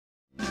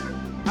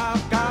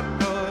I've got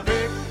the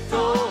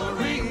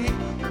victory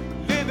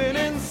living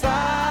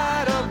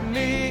inside of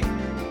me.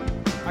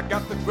 I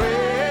got the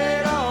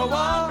greater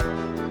one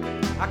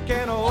I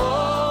can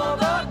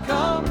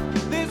overcome.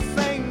 This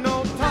ain't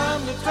no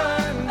time to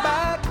turn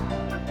back,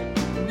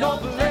 no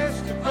place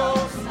to go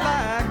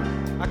slack.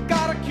 I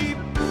gotta keep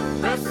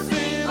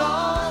pressing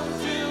on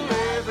till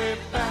every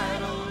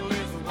battle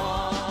is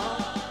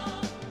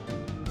won.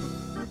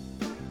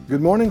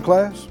 Good morning,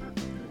 class.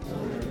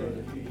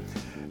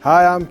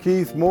 Hi, I'm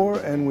Keith Moore,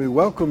 and we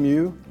welcome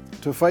you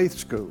to Faith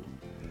School.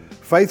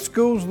 Faith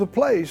School's the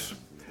place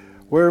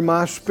where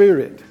my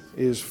spirit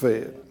is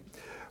fed,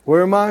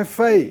 where my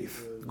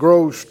faith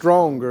grows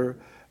stronger,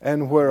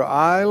 and where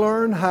I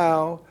learn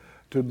how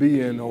to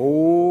be an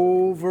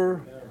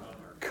overcomer.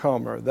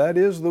 That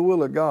is the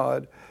will of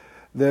God,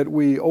 that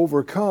we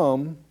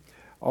overcome,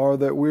 or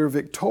that we're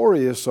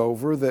victorious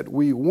over, that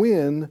we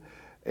win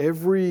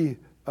every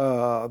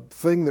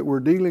thing that we're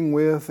dealing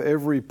with,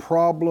 every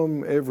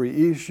problem,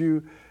 every issue,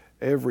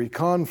 every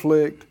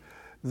conflict,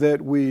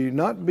 that we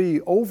not be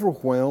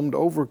overwhelmed,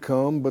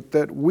 overcome, but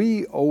that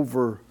we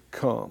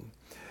overcome.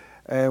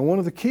 And one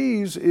of the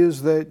keys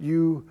is that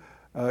you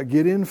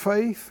get in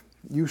faith,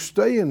 you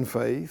stay in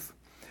faith,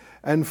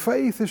 and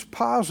faith is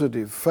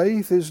positive.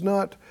 Faith is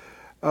not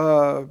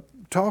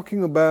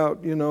talking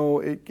about,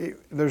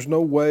 there's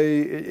no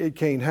way, it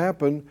can't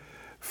happen.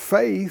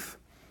 Faith,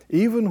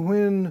 even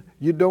when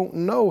you don't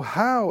know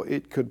how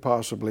it could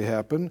possibly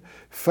happen,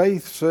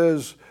 faith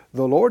says,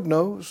 the Lord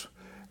knows,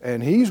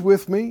 and He's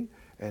with me,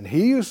 and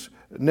He has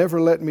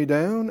never let me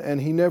down, and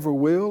He never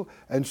will.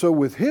 And so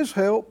with His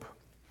help,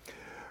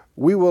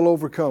 we will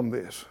overcome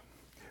this.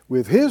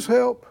 With His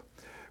help,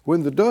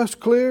 when the dust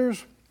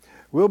clears,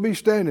 we'll be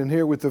standing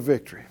here with the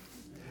victory.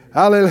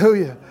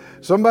 Hallelujah.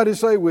 Somebody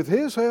say, with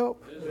His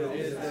help,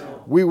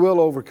 we will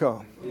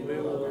overcome.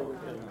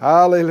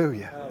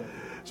 Hallelujah.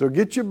 So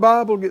get your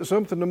Bible, get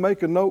something to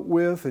make a note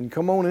with, and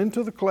come on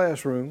into the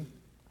classroom.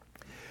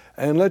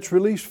 And let's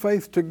release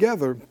faith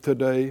together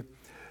today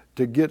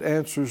to get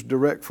answers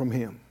direct from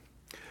Him.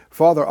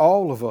 Father,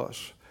 all of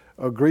us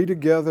agree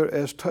together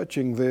as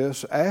touching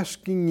this,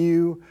 asking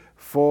You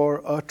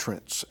for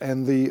utterance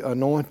and the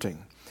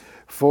anointing,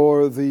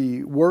 for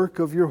the work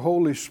of Your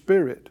Holy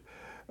Spirit,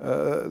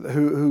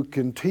 who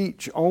can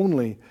teach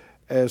only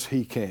as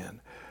He can.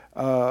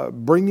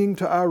 Bringing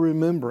to our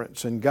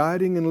remembrance and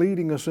guiding and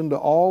leading us into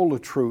all the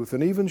truth,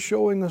 and even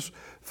showing us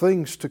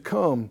things to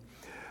come.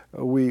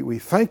 We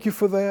thank You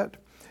for that.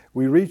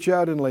 We reach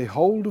out and lay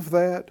hold of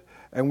that,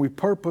 and we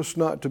purpose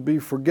not to be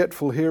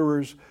forgetful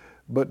hearers,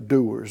 but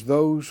doers.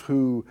 Those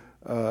who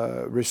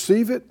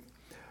receive it,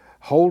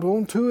 hold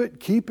on to it,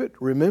 keep it,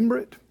 remember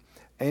it,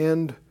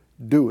 and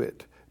do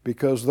it,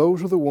 because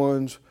those are the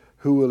ones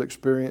who will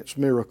experience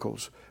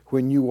miracles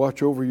when You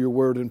watch over Your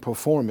word and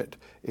perform it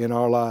in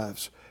our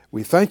lives.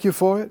 We thank You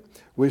for it.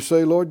 We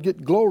say, Lord,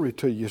 get glory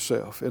to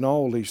Yourself in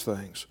all these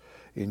things.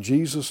 In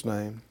Jesus'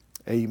 name,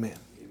 amen.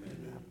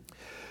 Amen.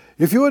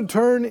 If you would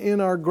turn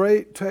in our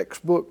great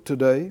textbook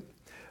today,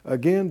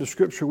 again, the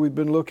scripture we've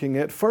been looking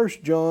at, 1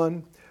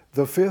 John,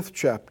 the 5th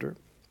chapter.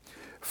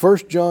 1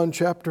 John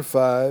chapter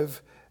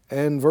 5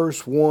 and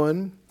verse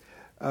 1.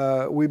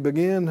 We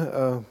began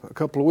a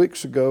couple of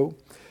weeks ago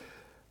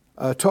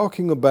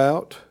talking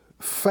about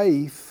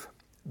faith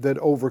that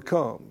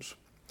overcomes.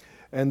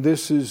 And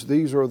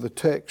these are the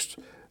texts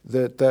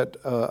that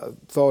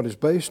thought is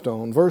based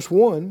on. Verse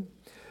 1,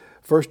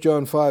 1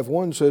 John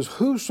 5:1 says,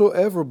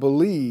 whosoever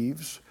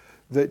believes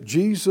that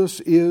Jesus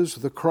is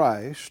the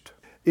Christ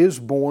is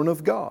born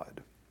of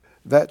God.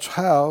 That's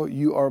how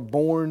you are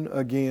born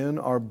again,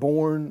 are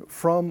born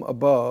from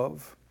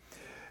above,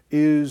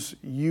 is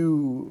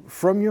you,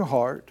 from your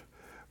heart,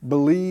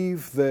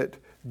 believe that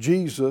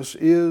Jesus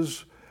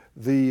is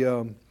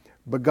the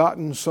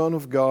begotten Son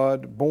of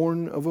God,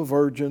 born of a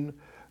virgin,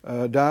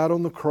 died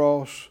on the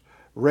cross,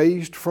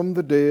 raised from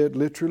the dead,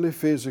 literally,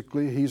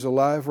 physically. He's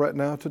alive right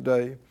now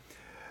today.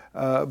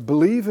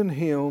 Believe in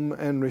Him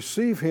and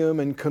receive Him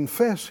and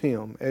confess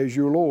Him as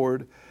your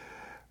Lord.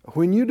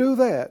 When you do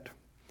that,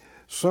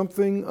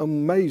 something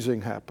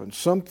amazing happens.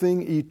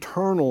 Something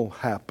eternal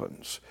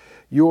happens.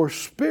 Your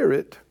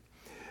spirit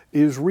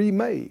is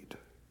remade,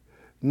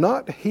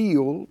 not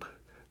healed,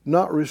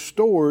 not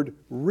restored,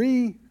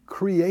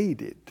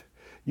 recreated.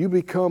 You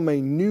become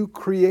a new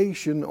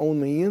creation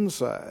on the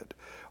inside.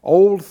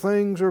 Old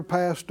things are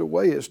passed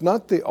away. It's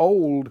not the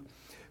old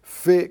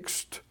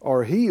fixed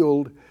or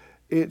healed.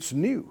 It's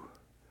new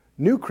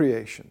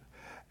creation.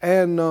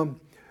 And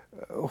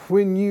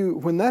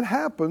when that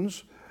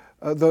happens,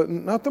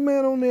 not the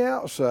man on the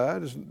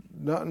outside, is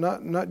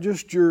not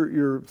just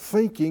your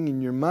thinking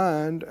and your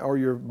mind or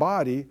your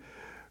body,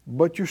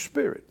 but your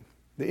spirit,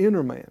 the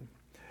inner man.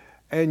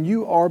 And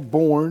you are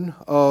born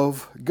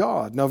of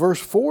God. Now verse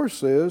 4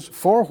 says,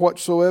 for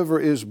whatsoever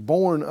is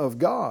born of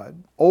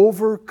God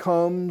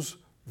overcomes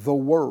the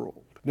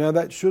world. Now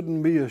that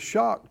shouldn't be a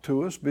shock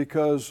to us,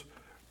 because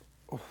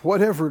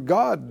whatever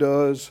God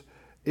does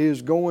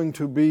is going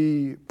to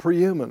be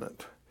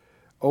preeminent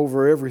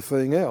over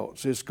everything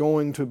else. It's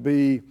going to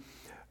be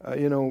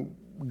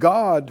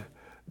God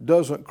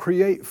doesn't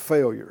create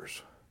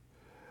failures.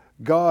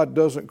 God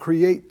doesn't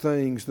create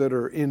things that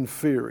are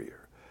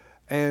inferior.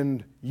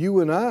 And you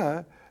and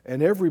I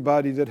and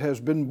everybody that has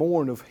been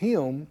born of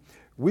Him,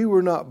 we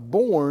were not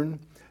born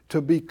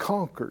to be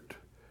conquered.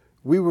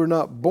 We were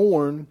not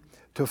born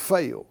to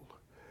fail.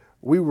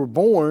 We were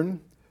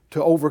born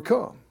to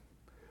overcome.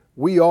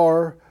 We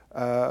are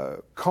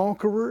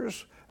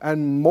conquerors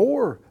and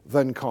more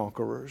than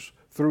conquerors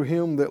through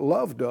Him that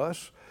loved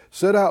us.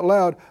 Said out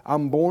loud,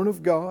 I'm born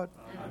of God.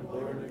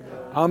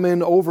 I'm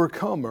an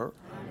overcomer.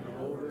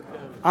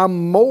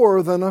 I'm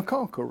more than a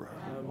conqueror.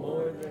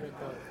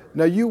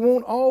 Now, you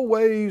won't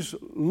always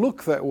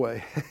look that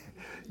way.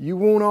 You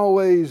won't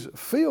always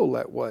feel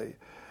that way.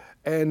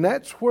 And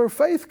that's where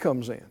faith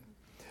comes in.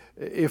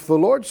 If the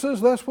Lord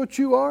says that's what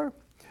you are,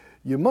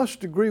 you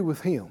must agree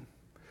with Him,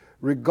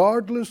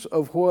 regardless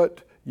of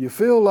what you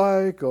feel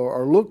like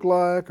or look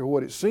like or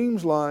what it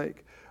seems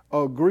like.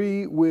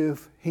 Agree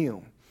with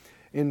Him.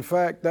 In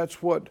fact,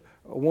 that's what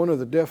one of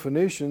the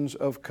definitions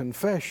of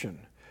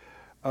confession.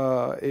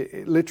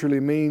 It literally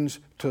means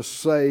to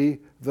say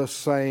the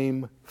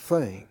same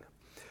thing.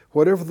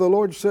 Whatever the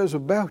Lord says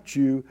about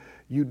you,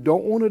 you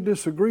don't want to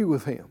disagree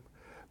with Him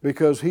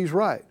because He's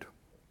right.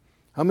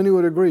 How many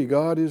would agree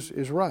God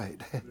is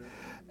right?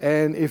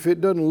 And if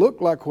it doesn't look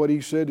like what He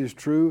said is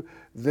true,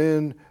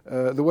 then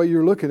the way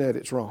you're looking at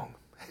it's wrong.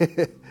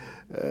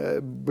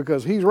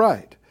 Because He's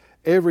right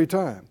every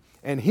time.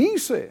 And He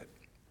said,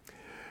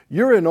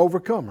 you're an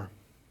overcomer.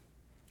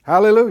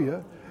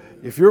 Hallelujah.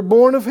 If you're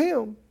born of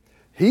Him,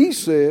 He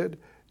said,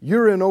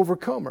 you're an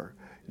overcomer.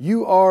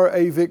 You are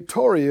a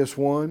victorious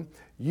one.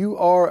 You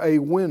are a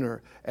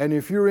winner. And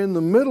if you're in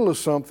the middle of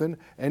something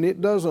and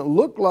it doesn't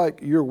look like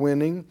you're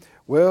winning,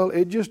 well,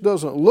 it just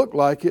doesn't look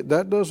like it.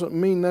 That doesn't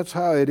mean that's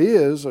how it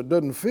is or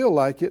doesn't feel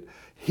like it.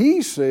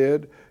 He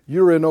said,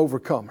 you're an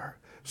overcomer.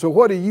 So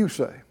what do you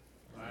say?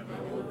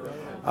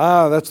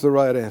 That's the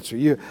right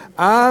answer.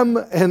 I'm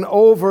an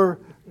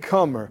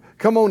overcomer.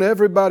 Come on,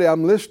 everybody.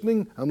 I'm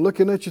listening. I'm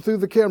looking at you through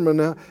the camera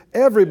now.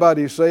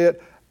 Everybody say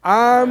it.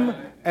 I'm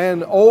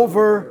an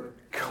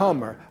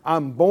overcomer.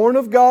 I'm born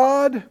of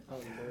God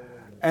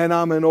and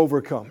I'm an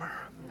overcomer.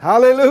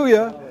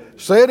 Hallelujah.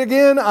 Say it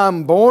again.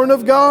 I'm born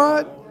of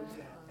God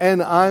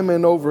and I'm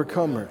an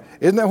overcomer.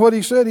 Isn't that what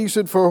He said? He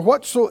said, for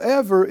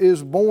whatsoever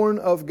is born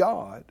of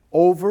God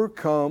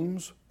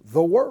overcomes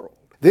the world.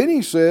 Then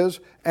He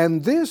says,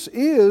 and this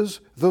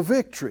is the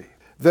victory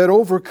that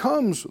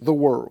overcomes the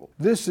world.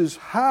 This is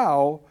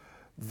how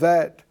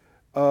that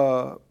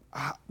the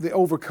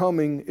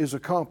overcoming is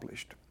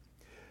accomplished.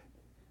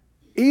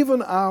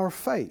 Even our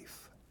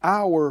faith,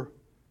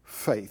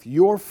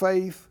 your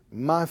faith,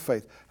 my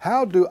faith.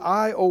 How do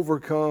I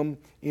overcome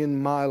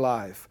in my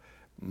life?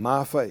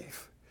 My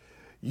faith.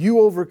 You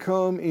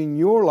overcome in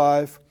your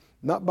life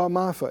not by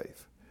my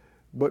faith,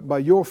 but by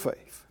your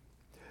faith.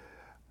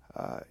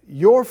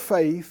 Your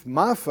faith,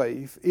 my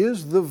faith,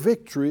 is the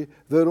victory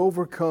that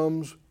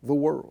overcomes the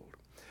world.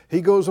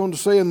 He goes on to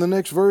say in the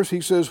next verse,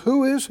 he says,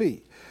 who is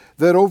he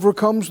that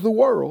overcomes the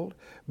world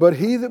but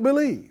he that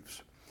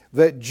believes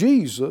that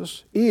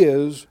Jesus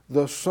is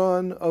the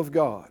Son of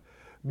God?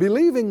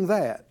 Believing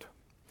that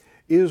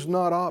is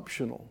not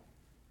optional.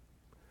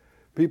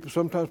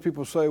 Sometimes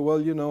people say, well,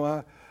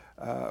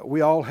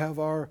 we all have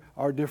our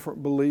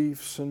different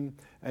beliefs and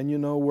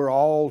we're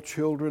all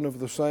children of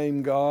the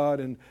same God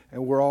and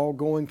we're all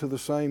going to the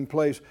same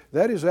place.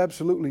 That is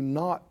absolutely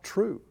not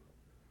true.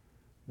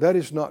 That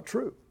is not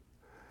true.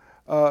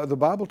 The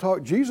Bible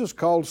Jesus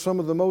called some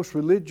of the most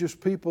religious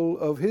people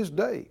of His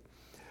day,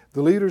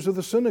 the leaders of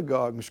the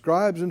synagogue, the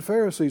scribes and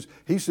Pharisees.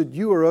 He said,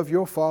 you are of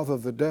your father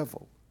the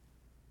devil.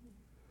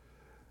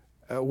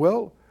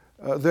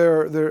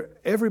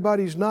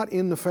 Everybody's not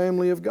in the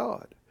family of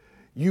God.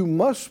 You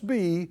must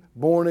be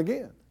born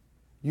again.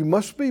 You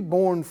must be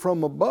born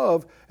from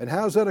above. And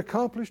how's that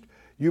accomplished?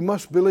 You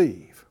must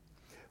believe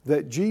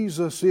that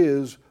Jesus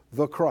is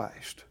the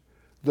Christ,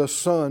 the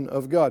Son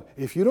of God.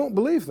 If you don't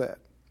believe that,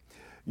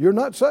 you're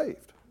not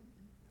saved.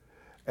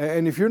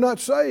 And if you're not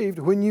saved,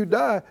 when you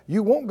die,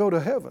 you won't go to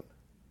heaven.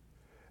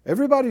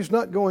 Everybody's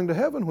not going to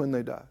heaven when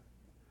they die.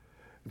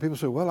 And people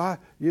say, well,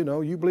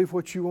 you believe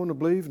what you want to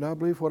believe, and I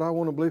believe what I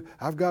want to believe.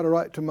 I've got a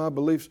right to my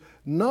beliefs.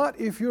 Not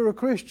if you're a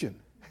Christian.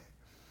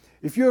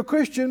 If you're a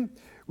Christian,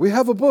 we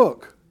have a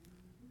book.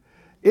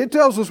 It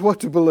tells us what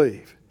to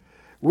believe.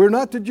 We're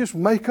not to just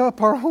make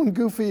up our own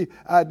goofy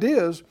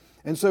ideas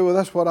and say, well,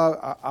 that's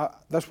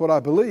what I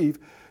believe.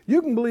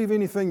 You can believe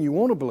anything you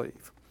want to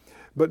believe.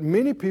 But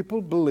many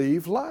people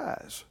believe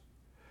lies.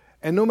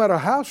 And no matter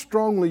how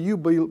strongly you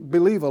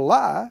believe a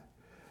lie,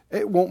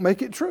 it won't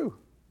make it true.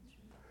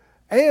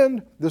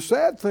 And the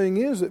sad thing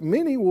is that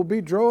many will be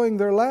drawing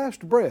their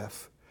last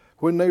breath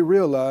when they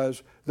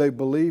realize they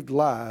believed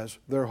lies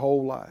their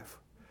whole life.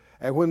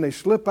 And when they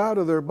slip out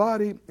of their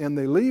body and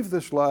they leave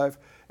this life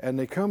and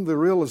they come to the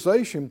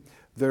realization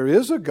there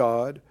is a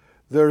God,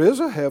 there is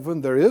a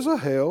heaven, there is a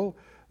hell,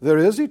 there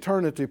is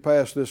eternity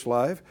past this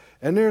life,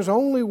 and there's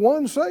only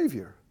one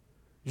Savior,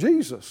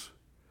 Jesus.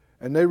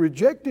 and they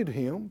rejected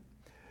Him.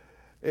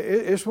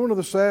 It's one of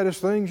the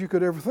saddest things you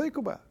could ever think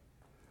about,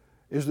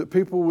 is that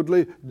people would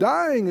leave.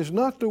 Dying is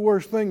not the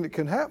worst thing that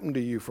can happen to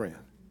you, friend.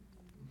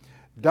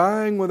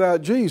 Dying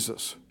without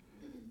Jesus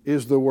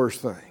is the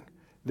worst thing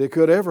that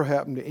could ever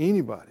happen to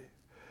anybody.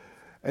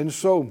 And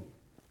so,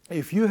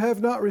 if you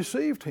have not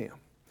received Him,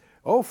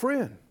 oh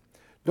friend,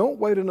 don't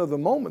wait another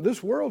moment.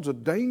 This world's a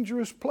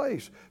dangerous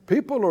place.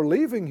 People are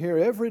leaving here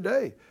every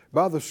day.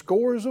 By the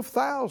scores of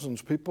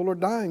thousands, people are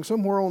dying.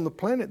 Somewhere on the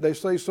planet, they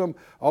say some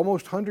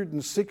almost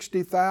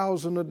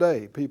 160,000 a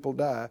day people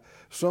die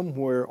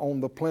somewhere on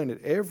the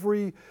planet.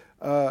 Every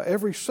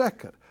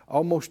second,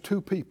 almost 2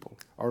 people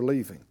are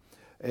leaving.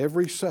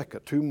 Every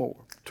second, 2 more.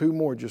 2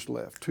 more just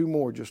left. 2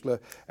 more just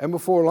left. And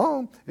before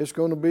long, it's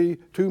going to be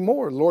 2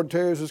 more. The Lord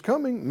tarries is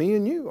coming. Me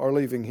and you are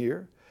leaving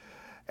here.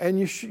 And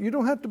you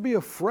don't have to be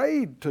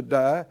afraid to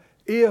die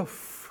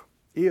if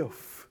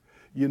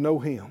you know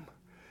Him.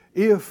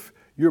 If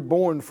you're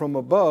born from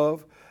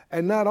above.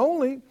 And not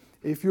only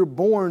if you're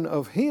born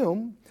of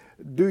Him,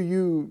 do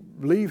you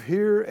leave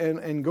here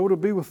and go to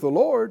be with the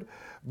Lord,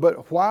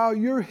 but while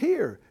you're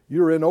here,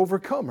 you're an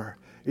overcomer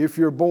if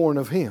you're born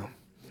of Him.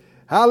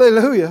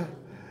 Hallelujah.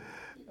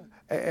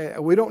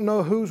 We don't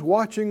know who's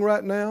watching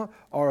right now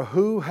or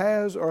who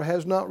has or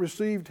has not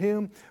received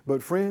Him,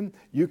 but friend,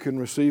 you can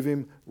receive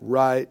Him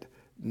right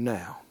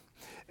now.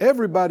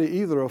 Everybody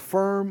either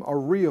affirm or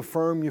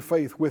reaffirm your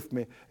faith with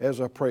me as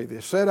I pray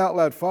this. Say it out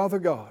loud. Father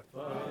God,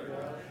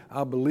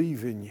 I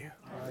believe in you.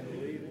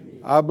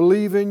 I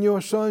believe in your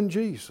Son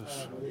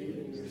Jesus,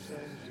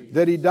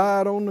 that He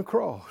died on the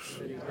cross,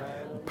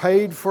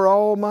 paid for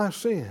all my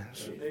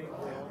sins,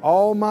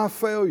 all my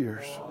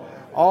failures,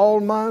 all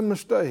my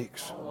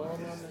mistakes.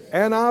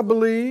 And I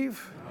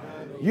believe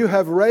you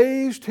have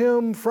raised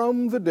Him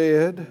from the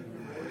dead.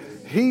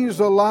 He's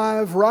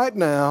alive right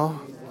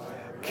now,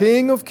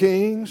 King of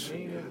kings,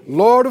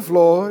 Lord of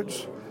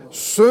lords,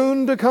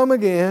 soon to come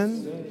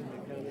again.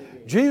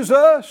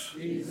 Jesus,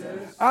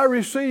 I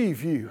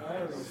receive you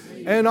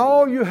and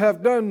all you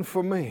have done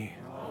for me.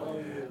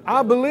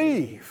 I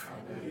believe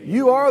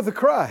you are the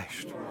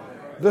Christ,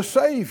 the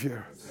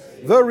Savior,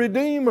 the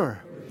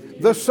Redeemer,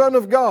 the Son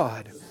of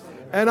God.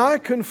 And I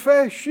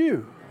confess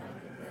you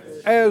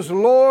as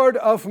Lord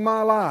of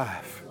my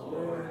life.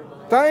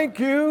 Thank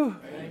you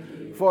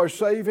for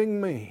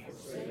saving me.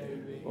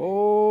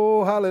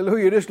 Oh,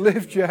 hallelujah. Just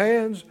lift your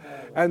hands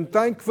and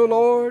thank the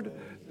Lord.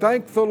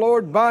 Thank the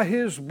Lord. By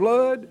His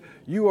blood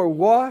you are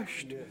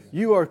washed,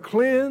 you are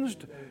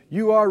cleansed,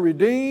 you are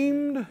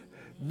redeemed.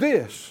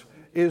 This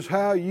is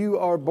how you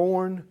are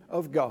born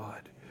of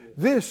God.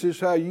 This is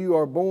how you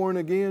are born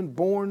again,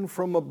 born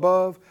from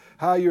above,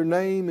 how your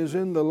name is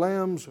in the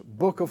Lamb's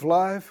book of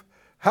life.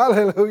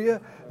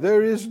 Hallelujah.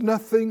 There is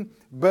nothing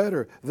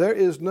better. There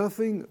is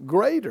nothing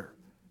greater.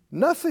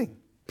 Nothing,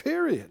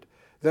 period,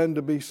 than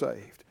to be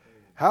saved.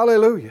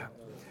 Hallelujah.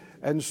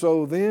 And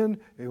so then,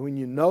 when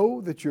you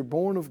know that you're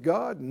born of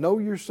God, know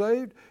you're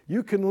saved,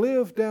 you can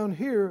live down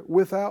here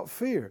without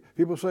fear.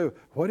 People say,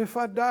 what if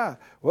I die?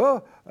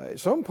 Well, at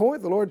some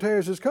point, the Lord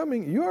tarries is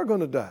coming. You are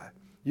going to die.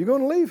 You're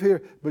going to leave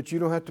here, but you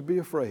don't have to be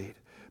afraid.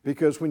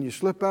 Because when you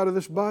slip out of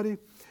this body,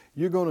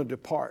 you're going to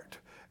depart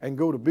and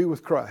go to be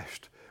with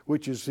Christ,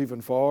 which is even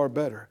far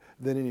better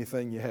than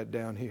anything you had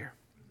down here.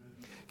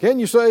 Can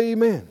you say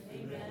amen?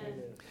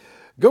 Amen.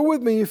 Go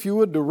with me, if you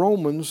would, to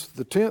Romans,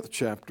 the 10th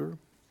chapter.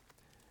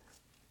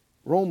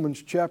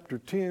 Romans chapter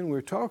 10,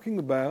 we're talking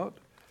about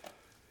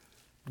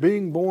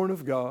being born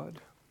of God,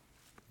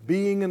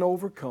 being an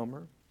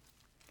overcomer,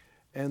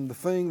 and the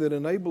thing that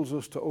enables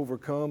us to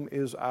overcome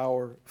is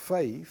our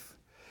faith.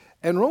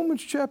 And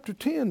Romans chapter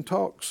 10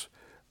 talks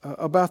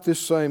about this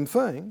same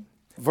thing.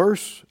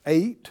 Verse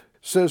 8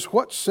 says,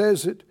 what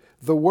says it?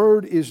 The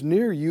word is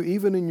near you,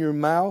 even in your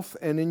mouth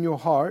and in your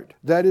heart.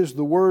 That is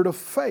the word of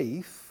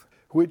faith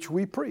which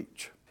we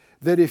preach.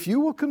 That if you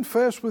will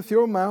confess with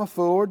your mouth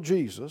the Lord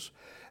Jesus,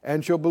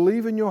 and shall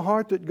believe in your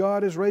heart that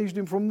God has raised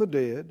Him from the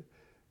dead,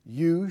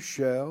 you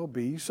shall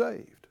be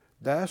saved.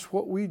 That's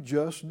what we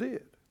just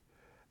did.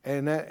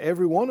 And that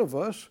every one of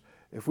us,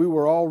 if we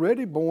were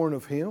already born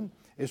of Him,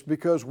 it's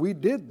because we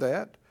did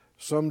that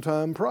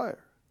sometime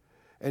prior.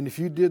 And if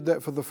you did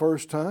that for the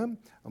first time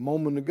a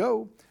moment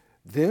ago,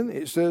 then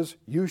it says,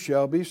 you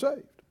shall be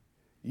saved.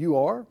 You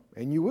are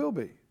and you will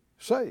be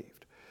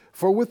saved.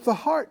 For with the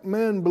heart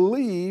man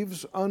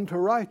believes unto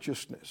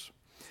righteousness,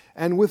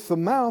 and with the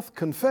mouth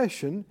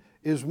confession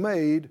is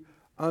made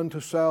unto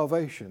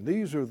salvation.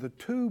 These are the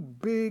 2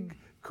 big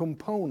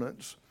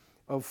components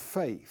of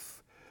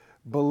faith.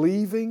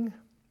 Believing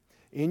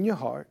in your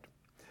heart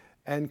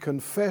and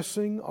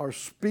confessing or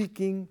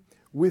speaking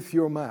with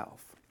your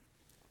mouth.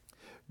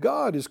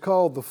 God is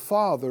called the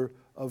Father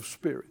of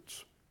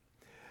spirits.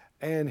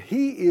 And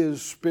He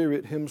is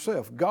Spirit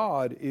Himself.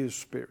 God is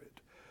Spirit.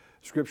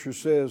 Scripture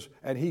says,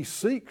 and He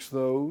seeks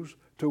those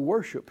to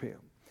worship Him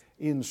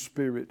in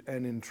spirit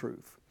and in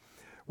truth.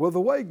 Well, the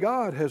way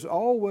God has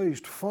always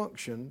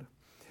functioned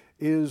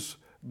is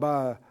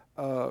by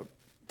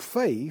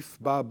faith,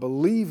 by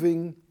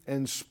believing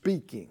and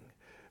speaking.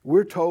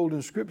 We're told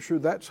in Scripture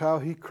that's how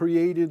He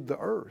created the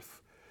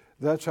earth.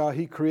 That's how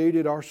He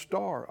created our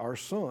star, our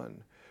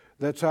sun.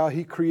 That's how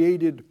He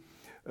created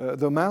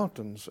the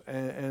mountains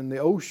and the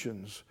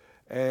oceans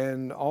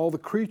and all the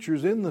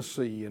creatures in the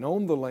sea and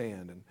on the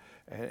land,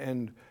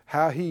 and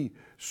how He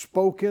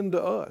spoke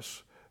into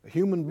us,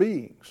 human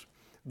beings,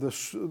 the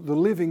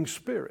living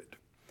Spirit.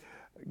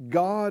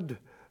 God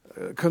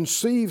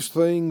conceives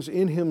things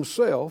in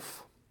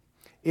Himself,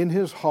 in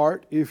His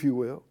heart, if you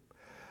will,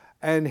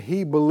 and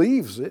He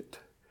believes it,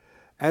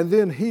 and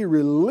then He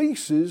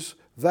releases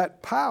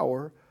that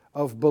power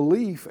of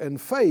belief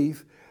and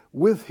faith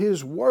with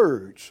His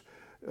words,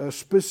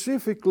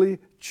 specifically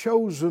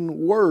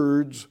chosen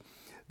words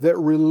that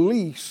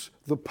release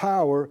the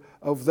power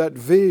of that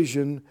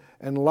vision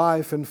and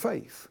life and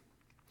faith.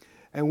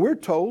 And we're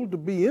told to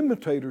be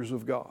imitators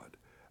of God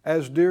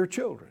as dear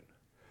children.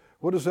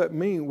 What does that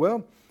mean?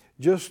 Well,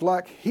 just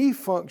like He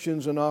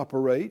functions and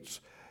operates,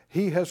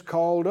 He has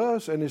called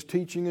us and is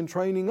teaching and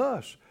training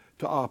us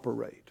to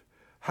operate.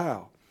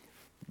 How?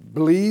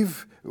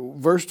 Believe,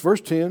 verse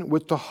 10,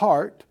 with the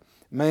heart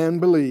man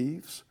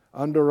believes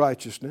unto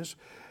righteousness,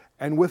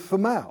 and with the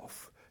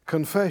mouth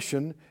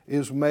confession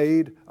is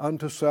made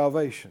unto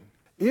salvation.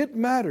 It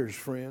matters,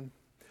 friend,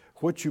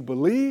 what you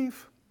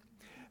believe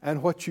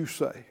and what you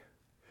say.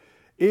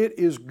 It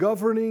is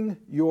governing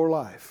your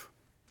life.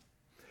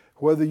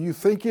 Whether you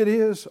think it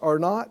is or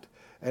not,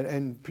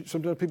 and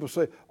sometimes people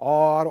say,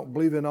 oh, I don't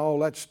believe in all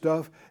that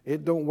stuff.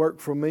 It don't work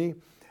for me.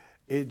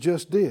 It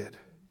just did.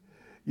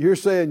 You're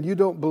saying you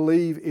don't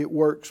believe it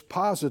works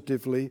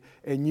positively,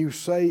 and you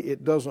say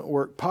it doesn't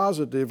work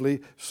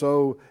positively,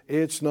 so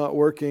it's not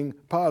working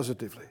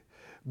positively.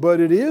 But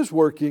it is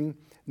working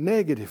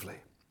negatively.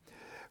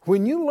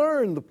 When you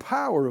learn the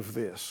power of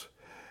this,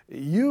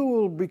 you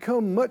will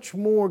become much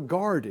more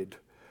guarded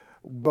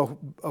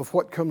of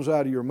what comes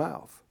out of your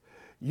mouth.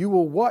 You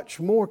will watch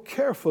more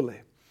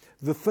carefully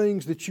the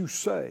things that you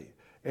say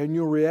and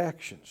your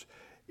reactions.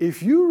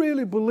 If you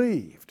really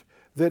believed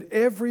that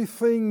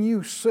everything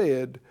you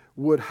said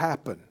would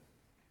happen,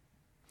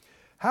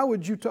 how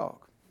would you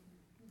talk?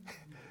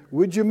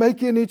 Would you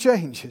make any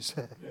changes?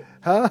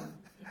 Huh?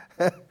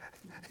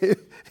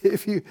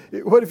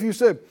 What if you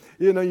said,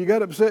 you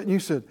got upset and you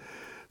said,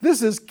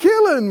 this is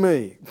killing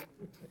me.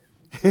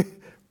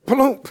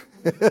 Plump.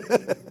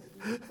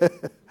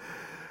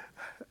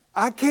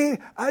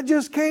 I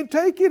just can't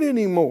take it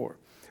anymore.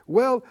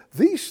 Well,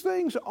 these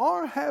things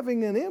are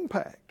having an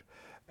impact.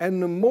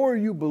 And the more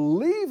you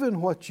believe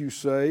in what you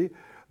say,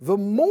 the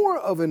more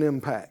of an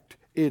impact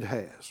it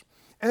has.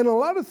 And a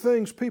lot of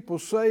things people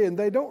say, and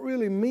they don't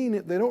really mean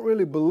it, they don't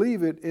really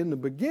believe it in the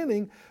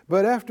beginning,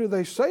 but after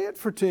they say it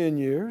for 10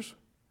 years,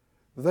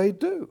 they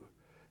do.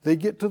 They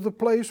get to the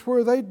place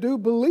where they do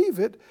believe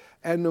it,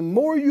 and the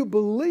more you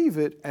believe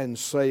it and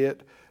say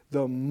it,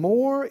 the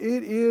more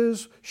it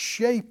is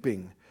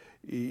shaping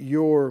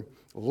your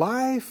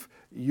life,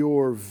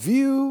 your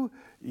view,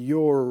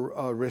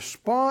 your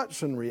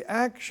response and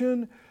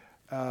reaction.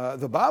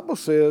 The Bible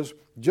says,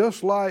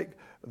 just like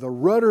the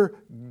rudder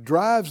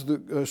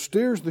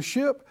steers the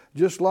ship,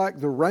 just like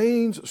the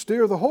reins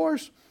steer the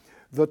horse,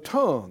 the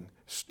tongue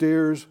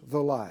steers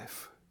the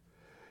life.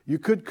 You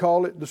could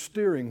call it the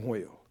steering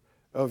wheel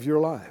of your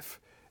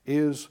life,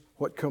 is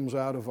what comes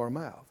out of our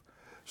mouth.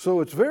 So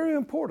it's very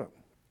important.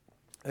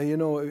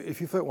 And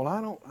if you think, well,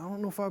 I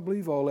don't know if I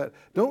believe all that.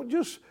 Don't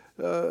just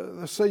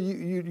say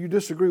you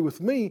disagree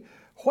with me.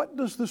 What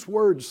does this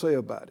word say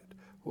about it?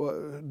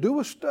 Well, do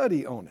a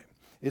study on it.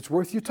 It's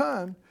worth your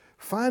time.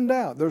 Find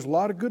out. There's a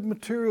lot of good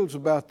materials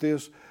about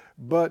this,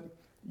 but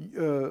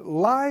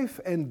life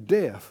and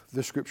death,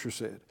 the Scripture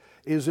said,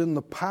 is in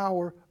the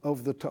power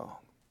of the tongue.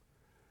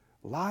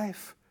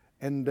 Life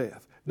and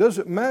death. Does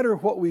it matter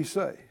what we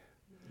say?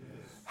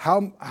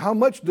 Yes. How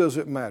much does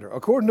it matter?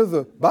 According to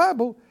the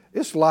Bible,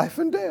 it's life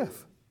and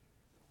death.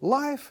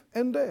 Life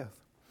and death.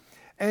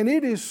 And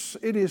it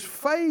is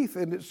faith,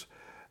 and it's,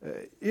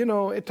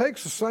 it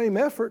takes the same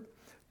effort.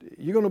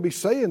 You're going to be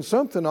saying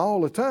something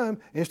all the time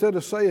instead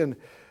of saying,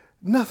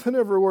 nothing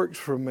ever works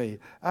for me.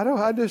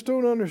 I just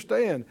don't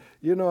understand.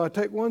 I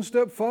take one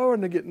step forward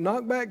and I get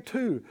knocked back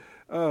two.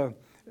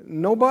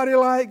 Nobody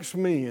likes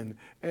me,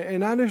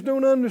 and I just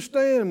don't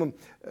understand.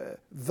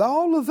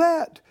 All of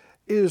that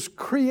is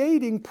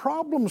creating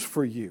problems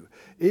for you.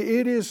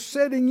 It is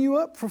setting you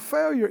up for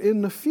failure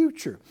in the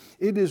future.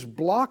 It is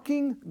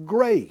blocking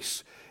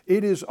grace.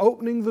 It is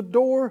opening the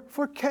door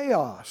for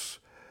chaos.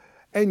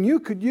 And you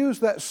could use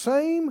that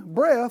same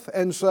breath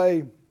and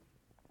say,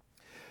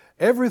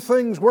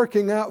 everything's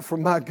working out for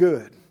my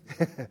good.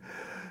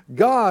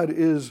 God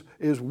is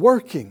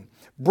working,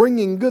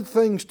 bringing good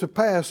things to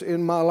pass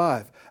in my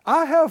life.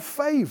 I have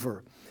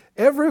favor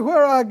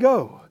everywhere I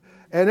go.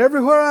 And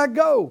everywhere I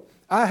go,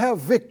 I have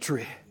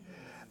victory.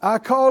 I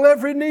call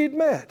every need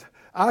met.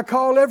 I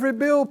call every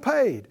bill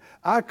paid.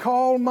 I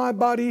call my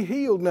body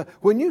healed. Now,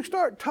 when you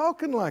start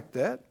talking like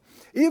that,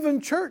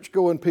 even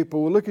church-going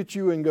people will look at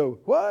you and go,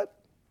 what?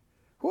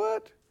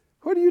 What?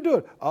 What are you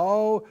doing?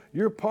 Oh,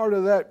 you're part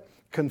of that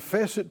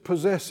confess it,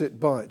 possess it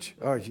bunch,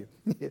 aren't you?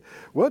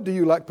 Well, do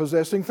you like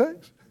possessing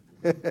things?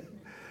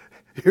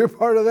 You're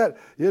part of that,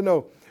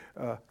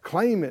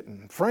 claim it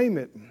and frame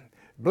it and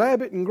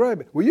blab it and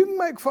grab it. Well, you can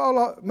make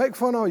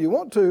fun all you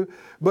want to,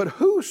 but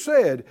who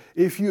said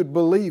if you'd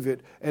believe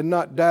it and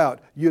not doubt,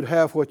 you'd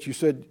have what you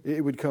said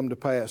it would come to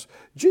pass?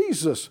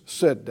 Jesus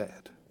said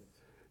that.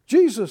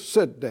 Jesus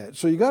said that.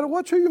 So you got to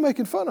watch who you're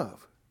making fun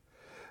of.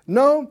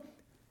 No,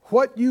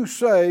 what you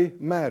say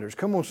matters.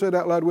 Come on, say it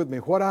out loud with me.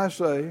 What I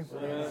say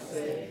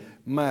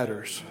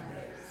matters.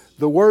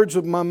 The words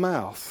of my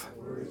mouth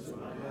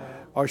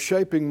are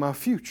shaping my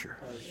future.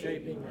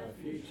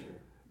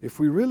 If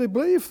we really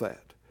believe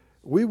that,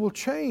 we will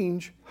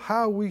change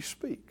how we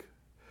speak.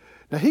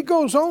 Now he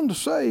goes on to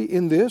say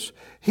in this,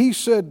 he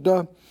said,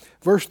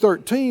 verse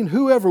 13,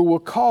 whoever will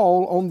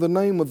call on the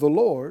name of the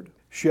Lord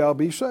shall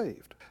be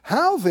saved.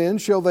 How then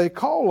shall they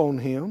call on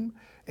him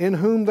in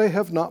whom they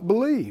have not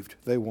believed?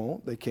 They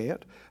won't, they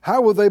can't.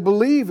 How will they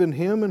believe in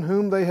him in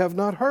whom they have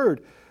not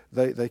heard?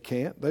 They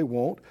can't, they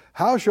won't.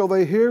 How shall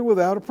they hear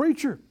without a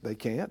preacher? They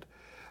can't.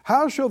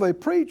 How shall they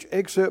preach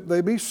except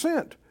they be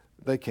sent?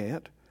 They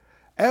can't.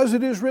 As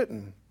it is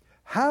written,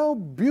 how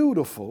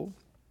beautiful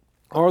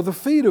are the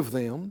feet of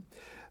them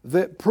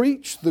that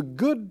preach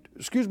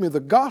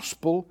the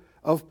gospel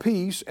of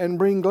peace and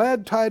bring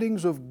glad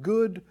tidings of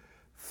good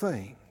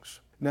things.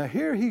 Now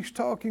here he's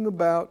talking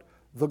about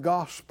the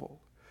gospel.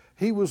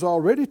 He was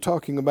already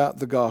talking about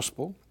the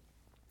gospel,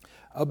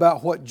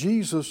 about what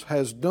Jesus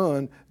has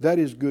done, that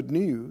is good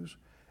news,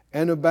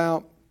 and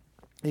about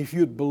if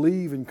you'd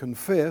believe and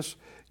confess,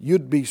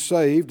 you'd be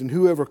saved, and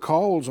whoever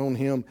calls on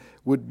him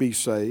would be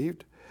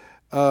saved.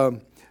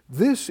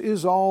 This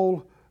is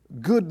all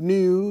good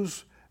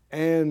news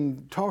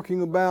and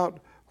talking about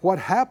what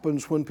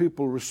happens when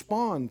people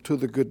respond to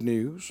the good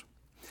news.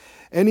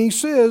 And he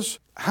says,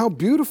 how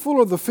beautiful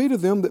are the feet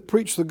of them that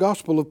preach the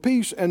gospel of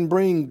peace and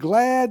bring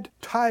glad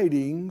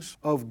tidings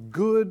of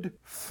good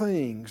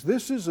things.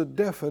 This is a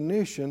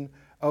definition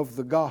of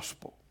the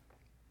gospel.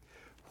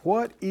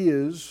 What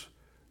is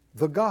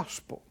the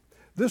gospel?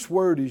 This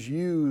word is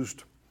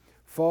used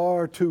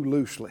far too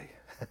loosely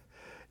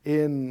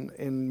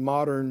in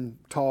modern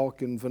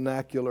talk and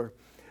vernacular.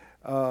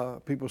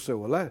 People say,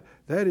 well,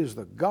 that is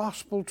the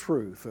gospel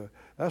truth.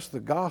 That's the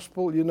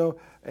gospel,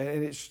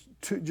 and it's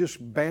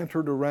just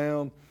bantered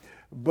around.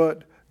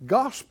 But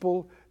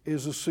gospel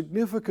is a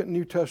significant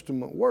New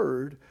Testament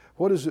word.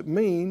 What does it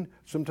mean?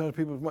 Sometimes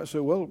people might say,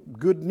 well,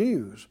 good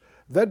news.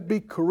 That'd be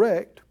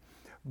correct,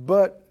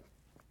 but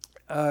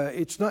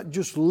it's not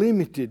just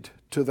limited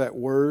to that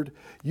word.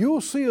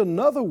 You'll see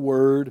another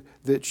word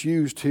that's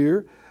used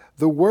here,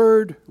 the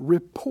word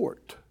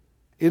report.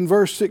 In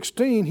verse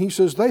 16, he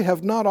says, they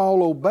have not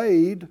all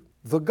obeyed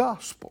the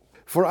gospel.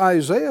 For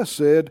Isaiah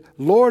said,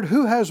 Lord,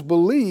 who has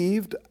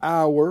believed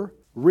our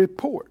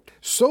report?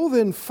 So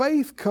then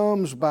faith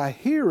comes by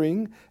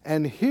hearing,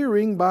 and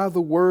hearing by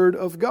the word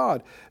of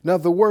God. Now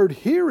the word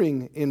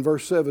hearing in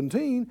verse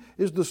 17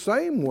 is the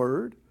same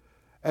word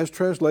as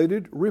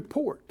translated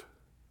report.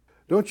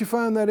 Don't you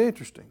find that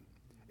interesting?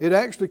 It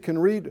actually can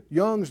read,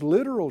 Young's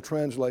literal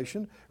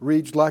translation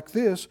reads like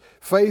this,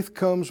 faith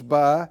comes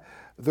by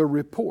the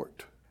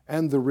report,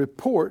 and the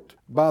report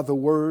by the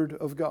word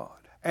of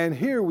God. And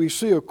here we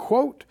see a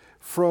quote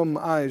from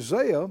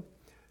Isaiah,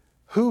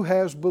 who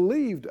has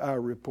believed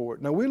our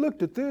report. Now we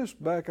looked at this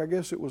back, I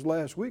guess it was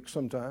last week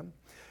sometime,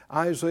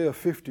 Isaiah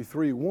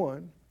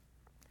 53:1,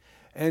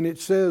 and it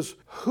says,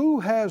 who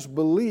has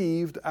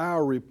believed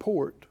our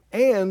report,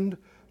 and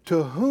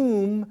to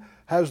whom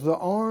has the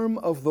arm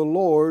of the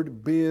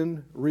Lord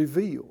been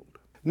revealed?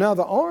 Now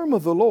the arm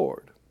of the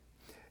Lord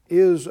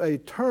is a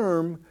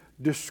term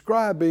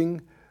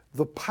describing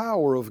the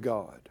power of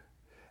God.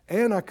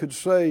 And I could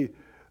say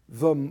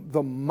the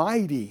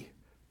mighty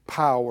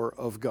power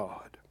of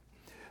God.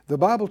 The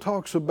Bible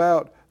talks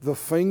about the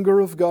finger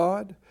of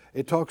God.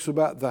 It talks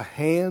about the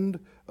hand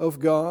of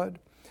God.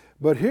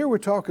 But here we're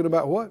talking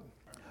about what?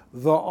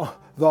 The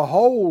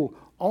whole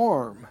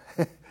arm.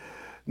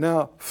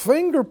 Now,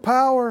 finger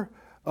power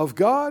of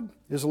God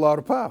is a lot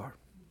of power.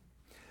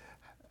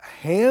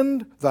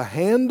 The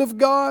hand of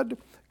God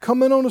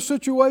coming on a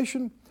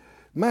situation,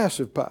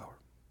 massive power.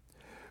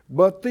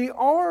 But the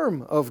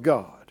arm of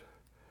God,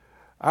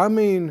 I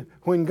mean,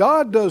 when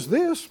God does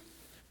this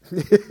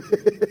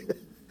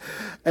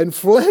and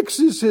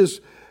flexes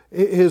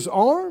his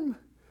arm,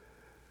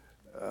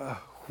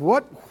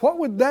 what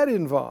would that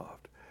involve?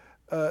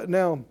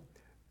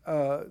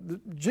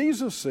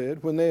 Jesus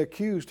said when they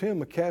accused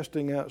him of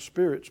casting out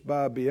spirits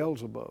by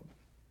Beelzebub,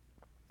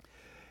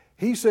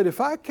 he said, if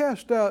I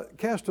cast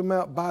them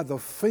out by the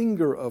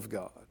finger of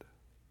God,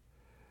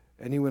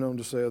 and he went on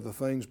to say other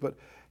things, but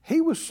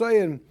he was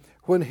saying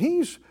when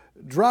he's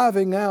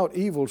driving out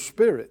evil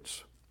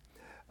spirits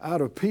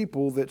out of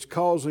people that's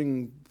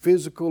causing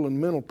physical and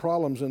mental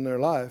problems in their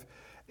life,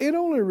 it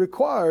only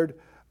required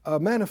a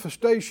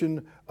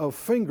manifestation of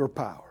finger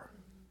power.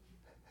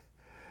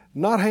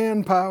 Not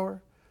hand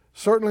power,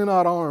 certainly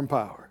not arm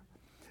power,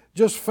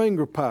 just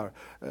finger power.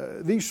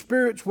 These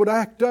spirits would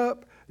act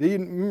up. You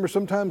remember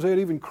sometimes they'd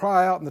even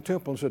cry out in the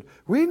temple and said,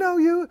 "We know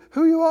you,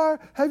 who you are.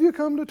 Have you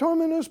come to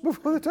torment us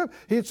before the time?"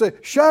 He'd say,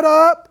 "Shut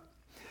up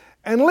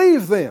and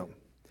leave them."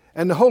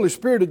 And the Holy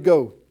Spirit would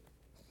go.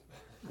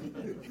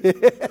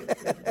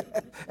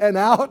 And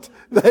out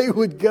they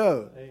would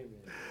go.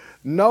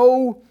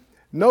 No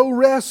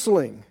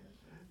wrestling.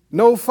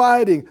 No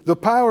fighting. The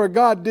power of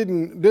God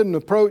didn't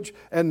approach,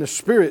 and the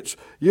spirits,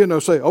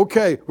 say,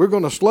 "Okay, we're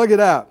going to slug it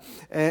out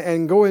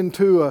and go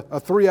into a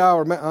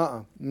 3-hour."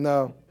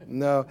 No.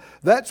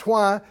 That's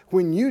why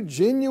when you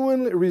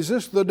genuinely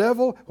resist the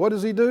devil, what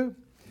does he do?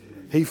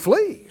 He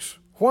flees.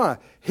 Why?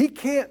 He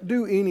can't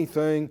do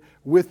anything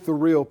with the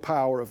real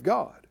power of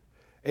God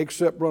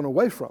except run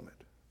away from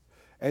it.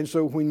 And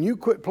so when you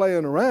quit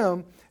playing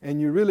around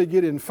and you really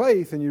get in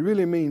faith and you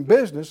really mean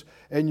business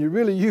and you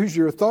really use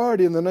your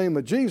authority in the name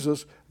of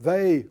Jesus,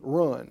 they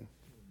run.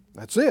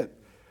 That's it.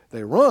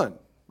 They run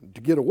to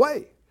get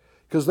away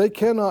because they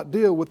cannot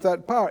deal with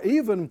that power.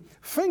 Even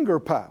finger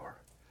power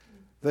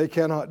they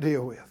cannot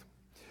deal with.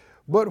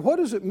 But what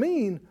does it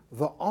mean,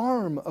 the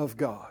arm of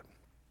God?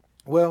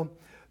 Well,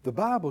 the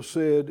Bible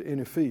said in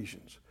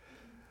Ephesians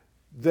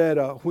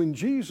that when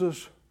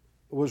Jesus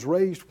was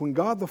raised, when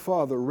God the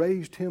Father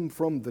raised him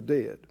from the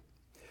dead,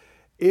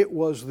 it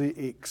was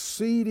the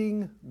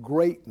exceeding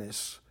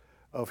greatness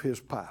of his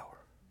power.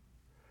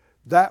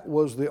 That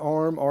was the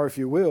arm, or if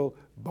you will,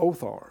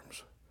 both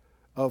arms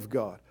of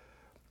God.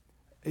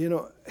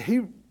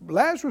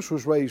 Lazarus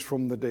was raised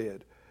from the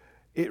dead.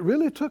 It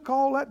really took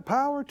all that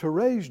power to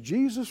raise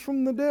Jesus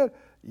from the dead?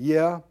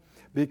 Yeah,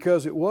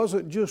 because it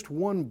wasn't just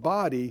one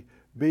body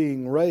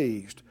being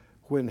raised.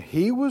 When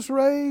he was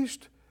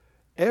raised,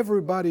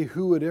 everybody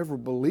who would ever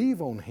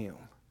believe on him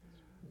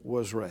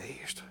was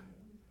raised.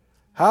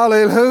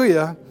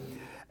 Hallelujah.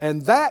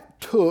 And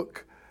that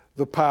took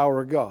the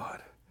power of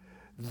God.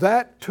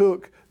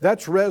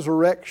 That's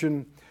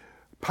resurrection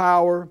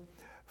power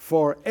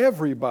for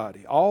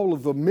everybody, all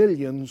of the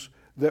millions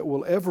that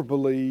will ever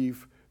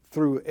believe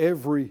through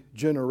every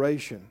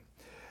generation.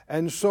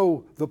 And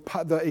so the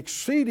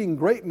exceeding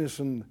greatness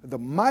and the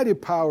mighty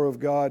power of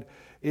God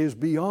is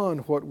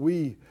beyond what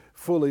we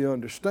fully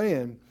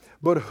understand.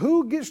 But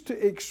who gets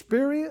to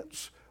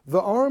experience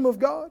the arm of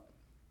God?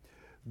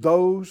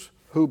 Those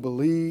who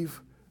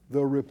believe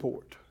the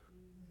report.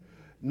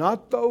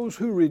 Not those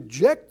who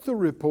reject the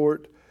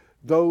report,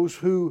 those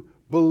who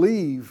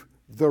believe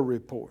the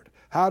report.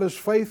 How does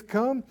faith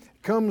come?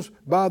 It comes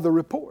by the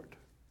report.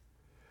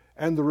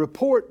 And the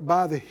report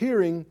by the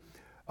hearing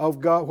of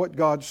God, what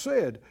God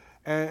said.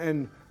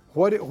 And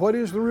what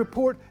is the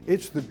report?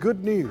 It's the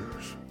good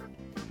news.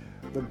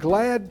 The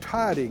glad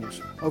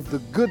tidings of the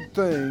good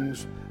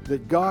things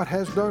that God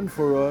has done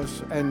for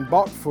us and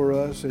bought for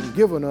us and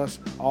given us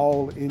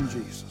all in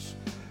Jesus.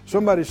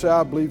 Somebody say,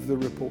 "I believe the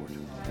report."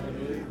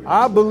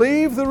 I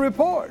believe the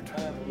report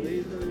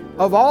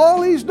of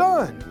all He's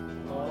done.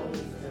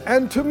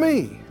 And to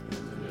me,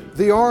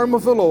 the arm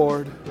of the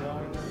Lord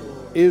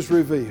is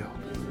revealed.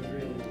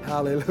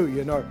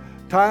 Hallelujah. And our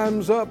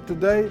time's up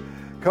today.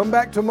 Come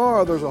back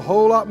tomorrow. There's a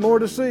whole lot more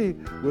to see.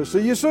 We'll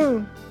see you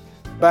soon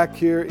back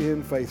here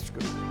in Faith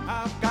School.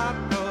 I've got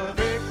the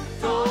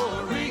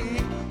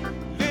victory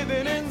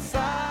living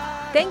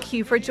inside. Thank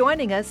you for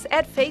joining us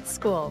at Faith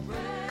School.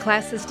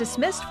 Class is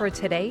dismissed for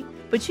today,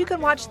 but you can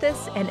watch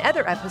this and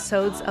other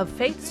episodes of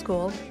Faith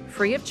School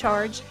free of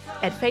charge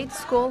at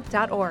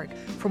faithschool.org.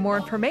 For more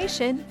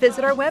information,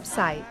 visit our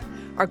website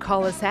or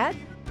call us at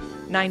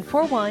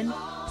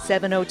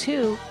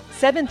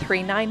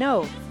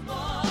 941-702-7390.